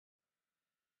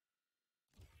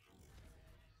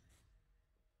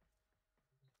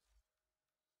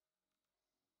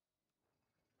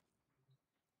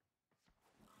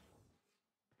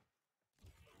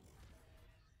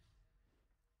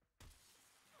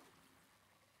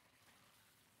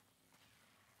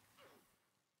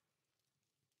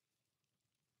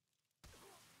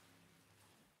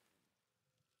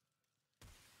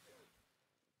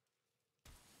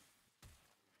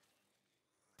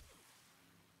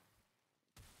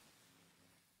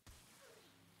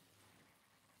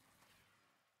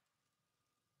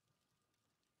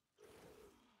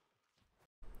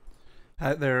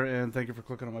Hi there, and thank you for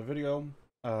clicking on my video.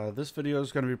 This video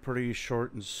is going to be pretty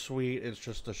short and sweet. It's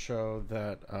just to show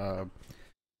that a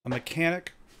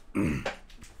mechanic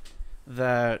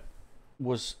that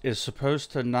is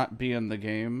supposed to not be in the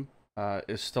game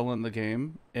is still in the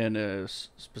game in a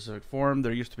specific form.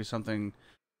 There used to be something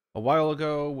a while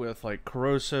ago with like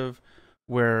corrosive,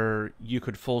 where you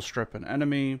could full strip an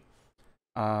enemy,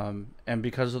 and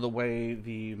because of the way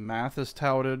the math is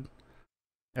touted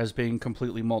as being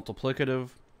completely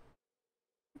multiplicative,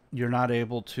 you're not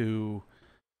able to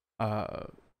uh,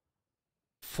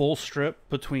 full strip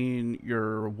between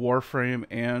your warframe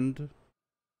and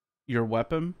your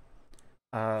weapon.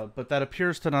 But that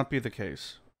appears to not be the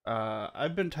case.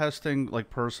 I've been testing, like,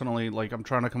 personally, like, I'm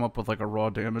trying to come up with, like, a raw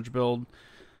damage build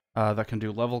that can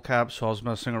do level caps, so I was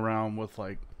messing around with,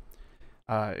 like,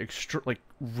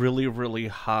 really, really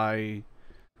high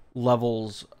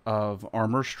levels of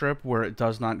armor strip where it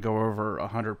does not go over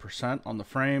 100% on the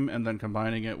frame, and then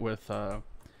combining it with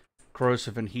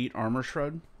corrosive and heat armor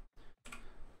shred.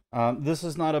 This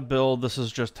is not a build, this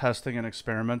is just testing and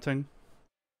experimenting.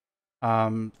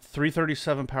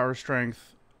 337 power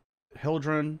strength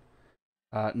Hildren,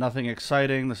 nothing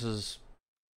exciting. This is,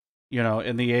 you know,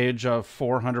 in the age of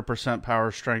 400%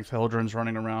 power strength Hildren's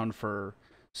running around for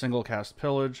single cast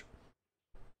pillage.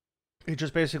 It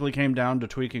just basically came down to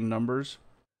tweaking numbers.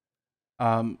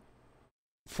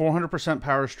 400%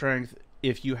 power strength,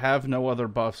 if you have no other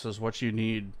buffs, is what you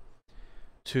need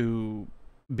to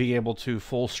be able to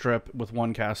full strip with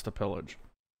one cast of pillage.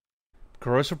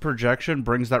 Corrosive projection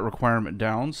brings that requirement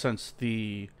down, since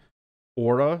the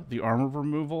aura, the armor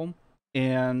removal,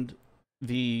 and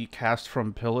the cast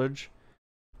from pillage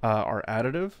are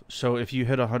additive. So if you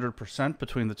hit 100%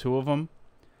 between the two of them,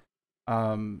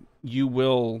 you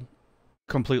will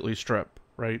completely strip,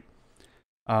 right?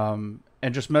 And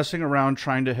just messing around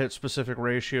trying to hit specific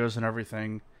ratios and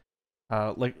everything,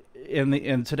 like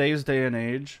in today's day and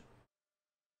age,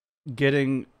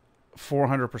 getting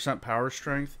 400% power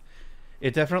strength,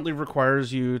 it definitely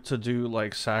requires you to do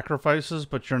like sacrifices,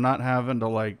 but you're not having to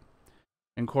like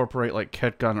incorporate like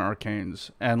kit gun arcanes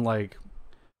and like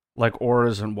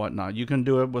auras and whatnot. You can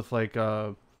do it with like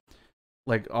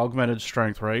augmented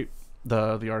strength, right?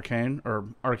 The arcane, or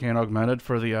arcane augmented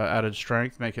for the added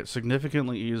strength, make it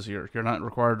significantly easier. You're not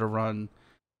required to run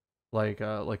like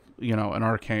you know, an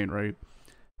arcane, right,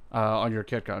 on your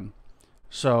kit gun.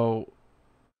 So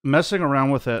messing around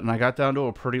with it, and I got down to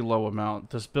a pretty low amount.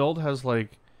 This build has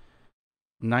like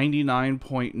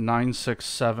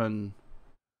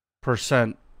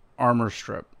 99.967% armor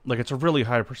strip. Like, it's a really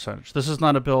high percentage. This is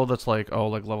not a build that's like, oh,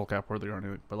 like level cap worthy or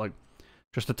anything, but like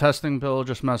just a testing build,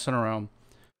 just messing around.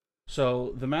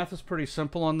 So the math is pretty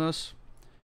simple on this.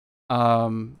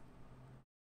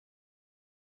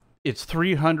 It's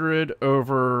 300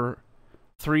 over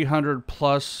 300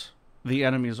 plus the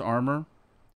enemy's armor.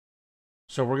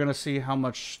 So we're going to see how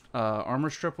much armor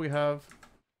strip we have.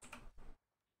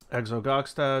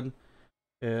 Exogokstad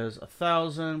is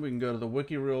 1,000. We can go to the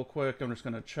wiki real quick. I'm just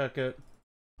going to check it.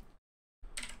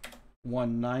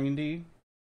 190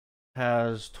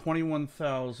 has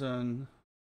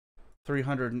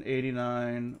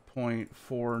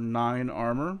 21,389.49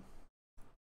 armor.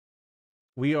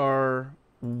 We are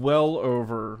well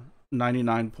over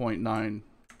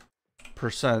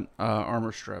 99.9%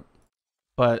 armor strip.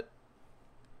 But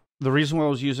the reason why I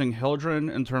was using Hildren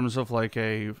in terms of like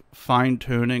a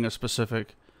fine-tuning a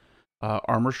specific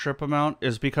armor strip amount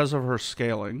is because of her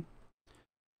scaling.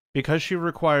 Because she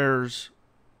requires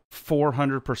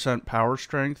 400% power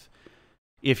strength,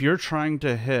 if you're trying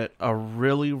to hit a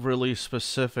really, really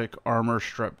specific armor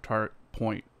strip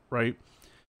point, right,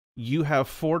 you have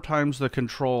 4 times the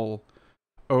control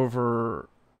over,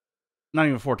 not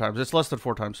even 4 times, it's less than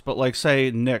 4 times, but like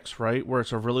say Nyx, right, where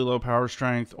it's a really low power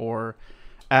strength, or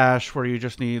Ash, where you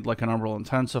just need like an Umbral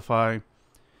Intensify.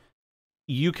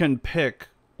 You can pick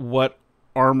what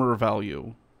armor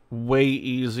value way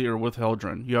easier with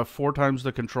Hildren. You have 4 times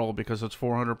the control because it's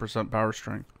 400% power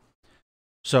strength.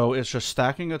 So it's just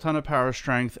stacking a ton of power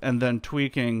strength and then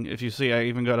tweaking. If you see, I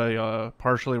even got a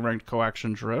partially ranked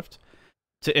Coaction Drift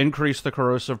to increase the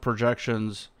corrosive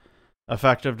projections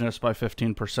effectiveness by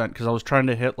 15%, because I was trying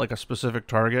to hit like a specific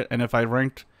target, and if I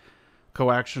ranked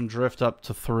Coaction Drift up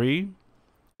to 3,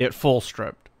 it full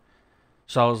stripped.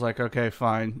 So I was like, okay,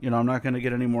 fine. You know, I'm not going to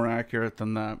get any more accurate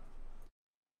than that.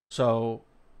 So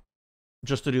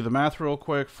just to do the math real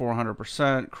quick,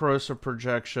 400% corrosive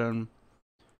projection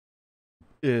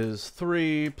is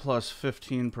 3 plus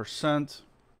 15%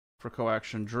 for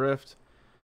Coaction Drift.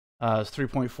 Is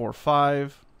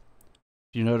 3.45.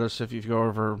 You notice if you go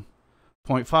over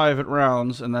 0.5 it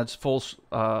rounds, and that's full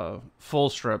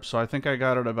strip. So I think I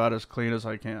got it about as clean as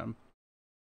I can.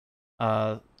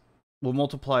 We'll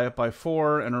multiply it by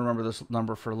 4 and remember this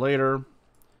number for later.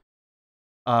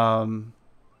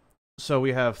 So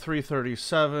we have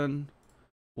 337.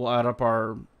 We'll add up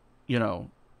our,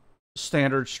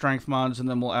 standard strength mods, and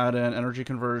then we'll add in energy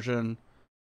conversion,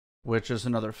 which is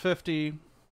another 50.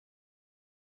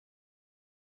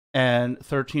 And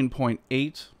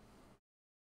 13.8.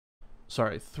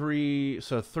 Sorry,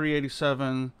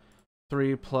 387.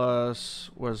 3 plus,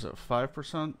 what is it,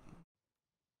 5%?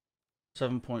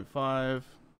 7.5.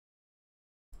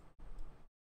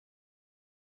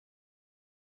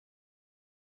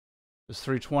 Is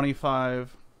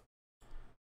 325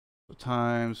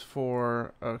 times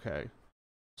 4. Okay.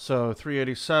 So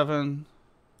 387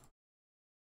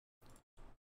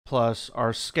 plus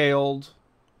our scaled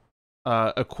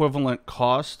equivalent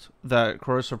cost that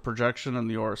corrosive projection in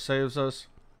the ore saves us,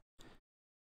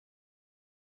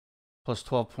 plus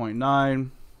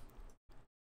 12.9.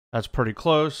 That's pretty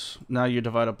close. Now you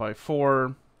divide it by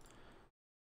 4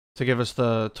 to give us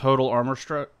the total armor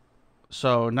strip.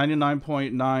 So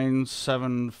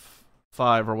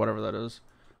 99.975 or whatever that is.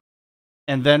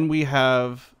 And then we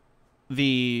have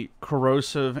the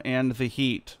corrosive and the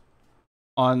heat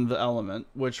on the element,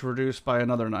 which reduced by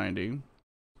another 90.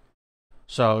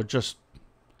 So just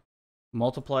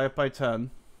multiply it by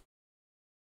 10.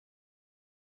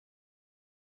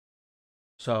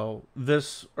 So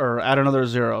this, or add another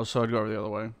 0, so it'd go over the other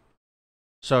way.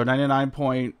 So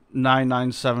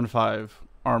 99.9975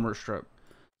 armor strip.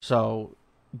 So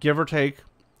give or take,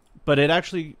 but it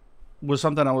actually was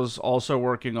something I was also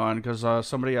working on because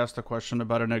somebody asked a question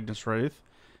about an Ignis Wraith,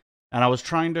 and I was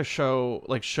trying to show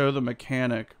the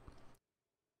mechanic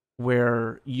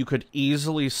where you could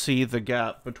easily see the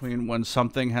gap between when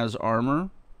something has armor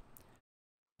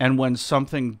and when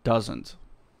something doesn't.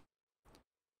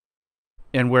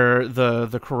 And where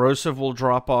the corrosive will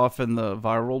drop off and the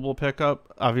viral will pick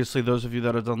up. Obviously, those of you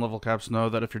that have done level caps know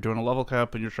that if you're doing a level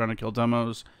cap and you're trying to kill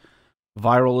demos,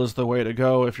 viral is the way to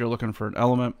go if you're looking for an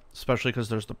element, especially because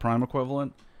there's the prime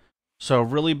equivalent. So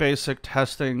really basic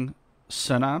testing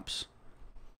synapse.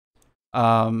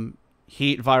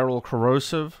 Heat, viral,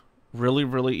 corrosive. Really,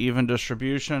 really even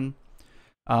distribution.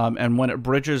 And when it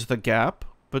bridges the gap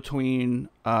between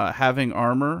having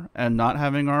armor and not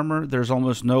having armor, there's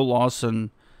almost no loss in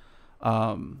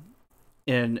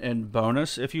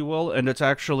bonus, if you will, and it's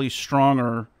actually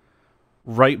stronger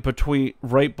right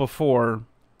before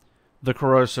the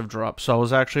corrosive drop. So I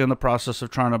was actually in the process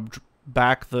of trying to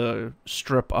back the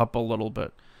strip up a little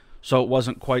bit, so it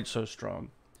wasn't quite so strong,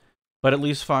 but at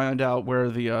least find out where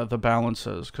the balance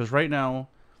is, because right now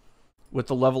with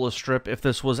the level of strip, if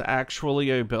this was actually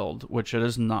a build, which it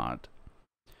is not,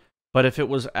 but if it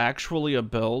was actually a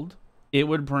build, it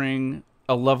would bring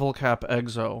a level cap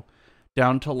exo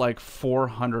down to like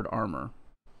 400 armor.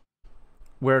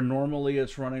 Where normally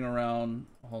it's running around,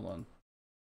 hold on,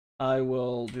 I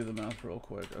will do the math real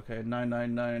quick. Okay,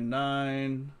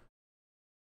 9999.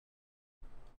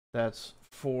 That's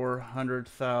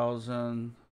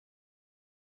 400,000.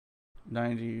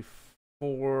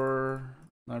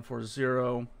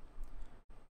 940.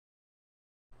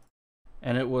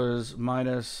 And it was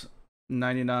minus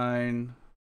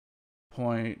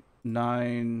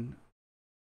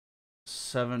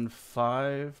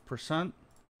 99.975%.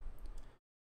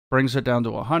 Brings it down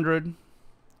to 100.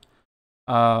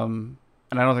 And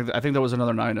I think there was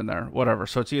another 9 in there. Whatever.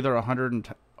 So it's either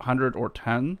 100 or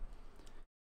 10.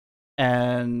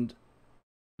 And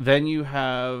then you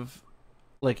have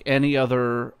like any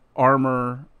other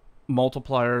armor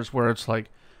multipliers where it's like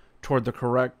toward the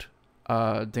correct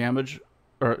damage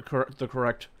or the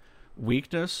correct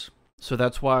weakness. So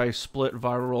that's why split,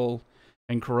 viral,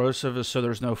 and corrosive is so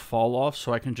there's no fall off,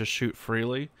 so I can just shoot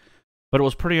freely. But it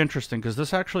was pretty interesting because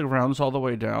this actually rounds all the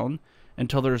way down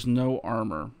until there's no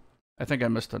armor. I think I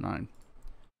missed a 9.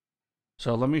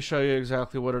 So let me show you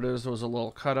exactly what it is. There was a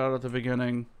little cutout at the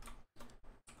beginning.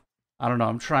 I don't know.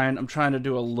 I'm trying to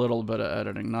do a little bit of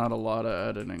editing, not a lot of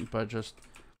editing, but just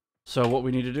so what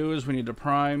we need to do is we need to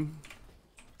prime,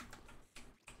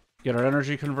 get our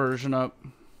energy conversion up.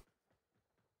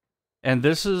 And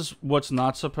this is what's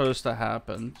not supposed to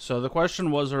happen. So the question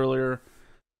was earlier,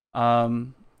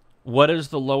 what is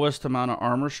the lowest amount of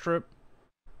armor strip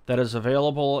that is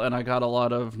available? And I got a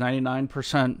lot of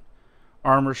 99%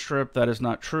 armor strip. That is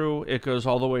not true. It goes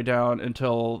all the way down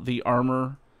until the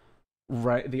armor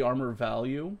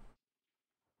value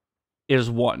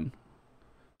is 1.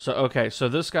 So, okay, so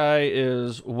this guy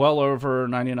is well over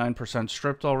 99%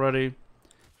 stripped already.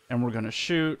 And we're going to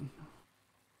shoot.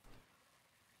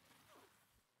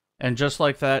 And just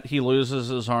like that, he loses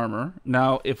his armor.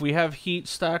 Now, if we have heat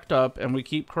stacked up and we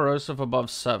keep corrosive above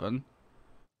 7...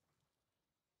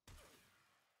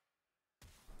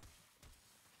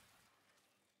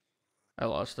 I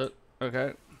lost it.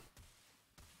 Okay.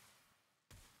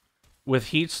 With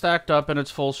heat stacked up in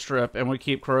its full strip and we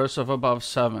keep corrosive above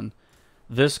 7,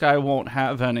 this guy won't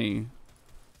have any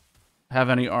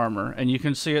armor. And you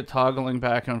can see it toggling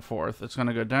back and forth. It's going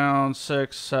to go down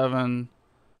 6, 7,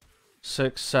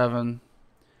 6, 7.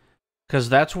 Because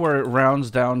that's where it rounds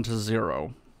down to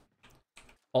 0.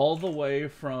 All the way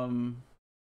from...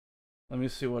 Let me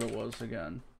see what it was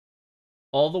again.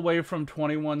 All the way from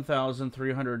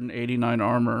 21,389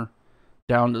 armor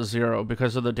down to 0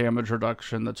 because of the damage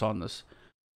reduction that's on this.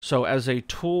 So as a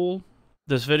tool,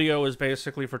 this video is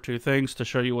basically for 2 things: to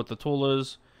show you what the tool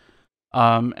is,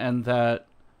 and that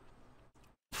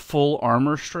full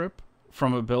armor strip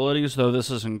from abilities, though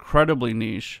this is incredibly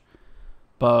niche,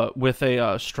 but with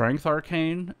a strength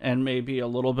arcane and maybe a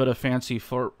little bit of fancy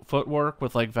footwork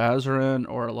with like Vazarin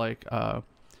or like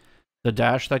the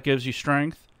dash that gives you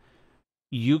strength,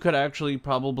 you could actually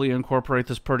probably incorporate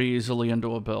this pretty easily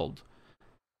into a build.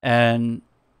 And,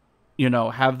 you know,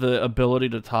 have the ability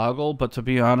to toggle. But to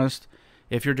be honest,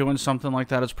 if you're doing something like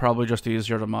that, it's probably just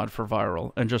easier to mod for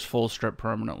viral and just full strip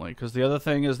permanently. Because the other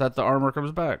thing is that the armor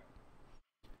comes back.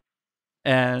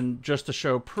 And just to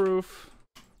show proof,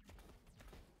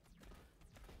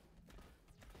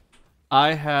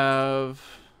 I have...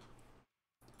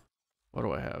 What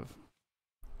do I have?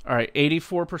 Alright,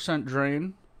 84%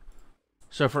 drain.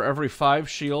 So for every 5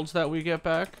 shields that we get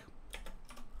back,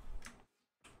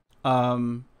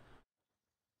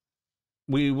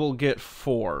 we will get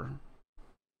 4.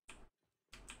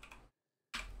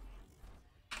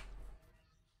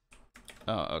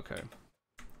 Oh, okay.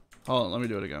 Hold on, let me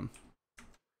do it again.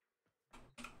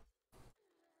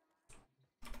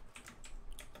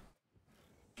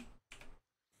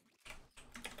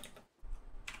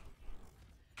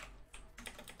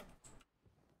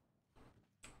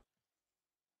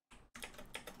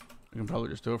 I can probably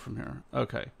just do it from here.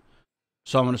 Okay.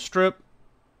 So I'm going to strip.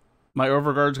 My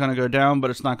overguard's going to go down, but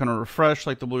it's not going to refresh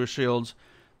like the blue shields.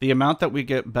 The amount that we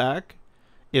get back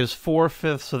is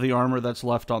 4/5 of the armor that's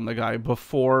left on the guy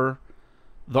before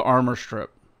the armor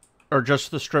strip. Or just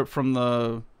the strip from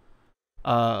the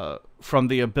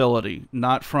ability,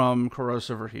 not from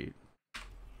corrosive or heat.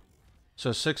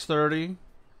 So 630.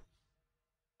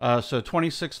 So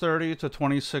 2630 to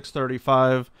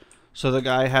 2635. So the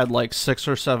guy had like 6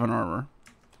 or 7 armor.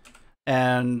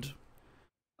 And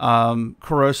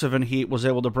corrosive and heat was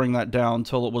able to bring that down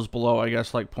until it was below, I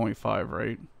guess, like 0.5,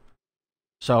 right?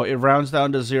 So it rounds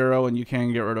down to 0 and you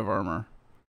can get rid of armor.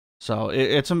 So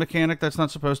it's a mechanic that's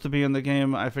not supposed to be in the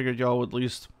game. I figured y'all would at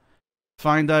least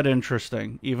find that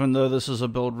interesting, even though this is a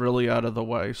build really out of the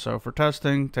way. So for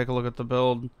testing, take a look at the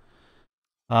build.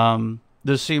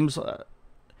 This seems...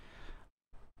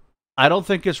 I don't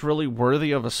think it's really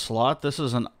worthy of a slot. This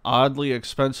is an oddly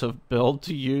expensive build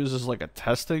to use as like a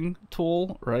testing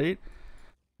tool, right?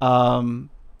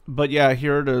 But yeah,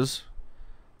 here it is.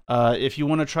 If you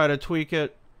want to try to tweak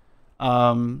it,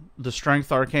 the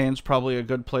Strength Arcane's probably a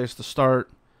good place to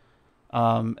start.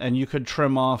 And you could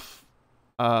trim off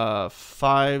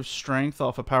 5 Strength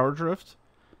off of Power Drift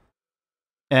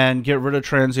and get rid of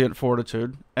Transient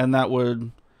Fortitude, and that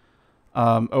would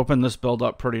open this build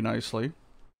up pretty nicely.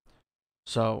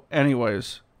 So,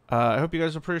 anyways, I hope you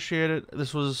guys appreciate it.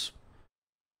 This was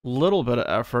a little bit of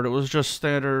effort. It was just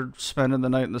standard spending the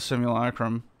night in the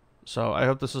simulacrum. So, I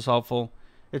hope this is helpful.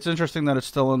 It's interesting that it's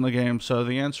still in the game. So,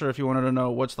 the answer, if you wanted to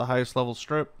know what's the highest level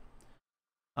strip,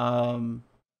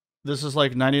 this is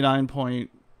like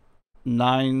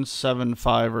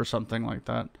 99.975 or something like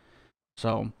that.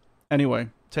 So, anyway,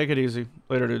 take it easy.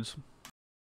 Later, dudes.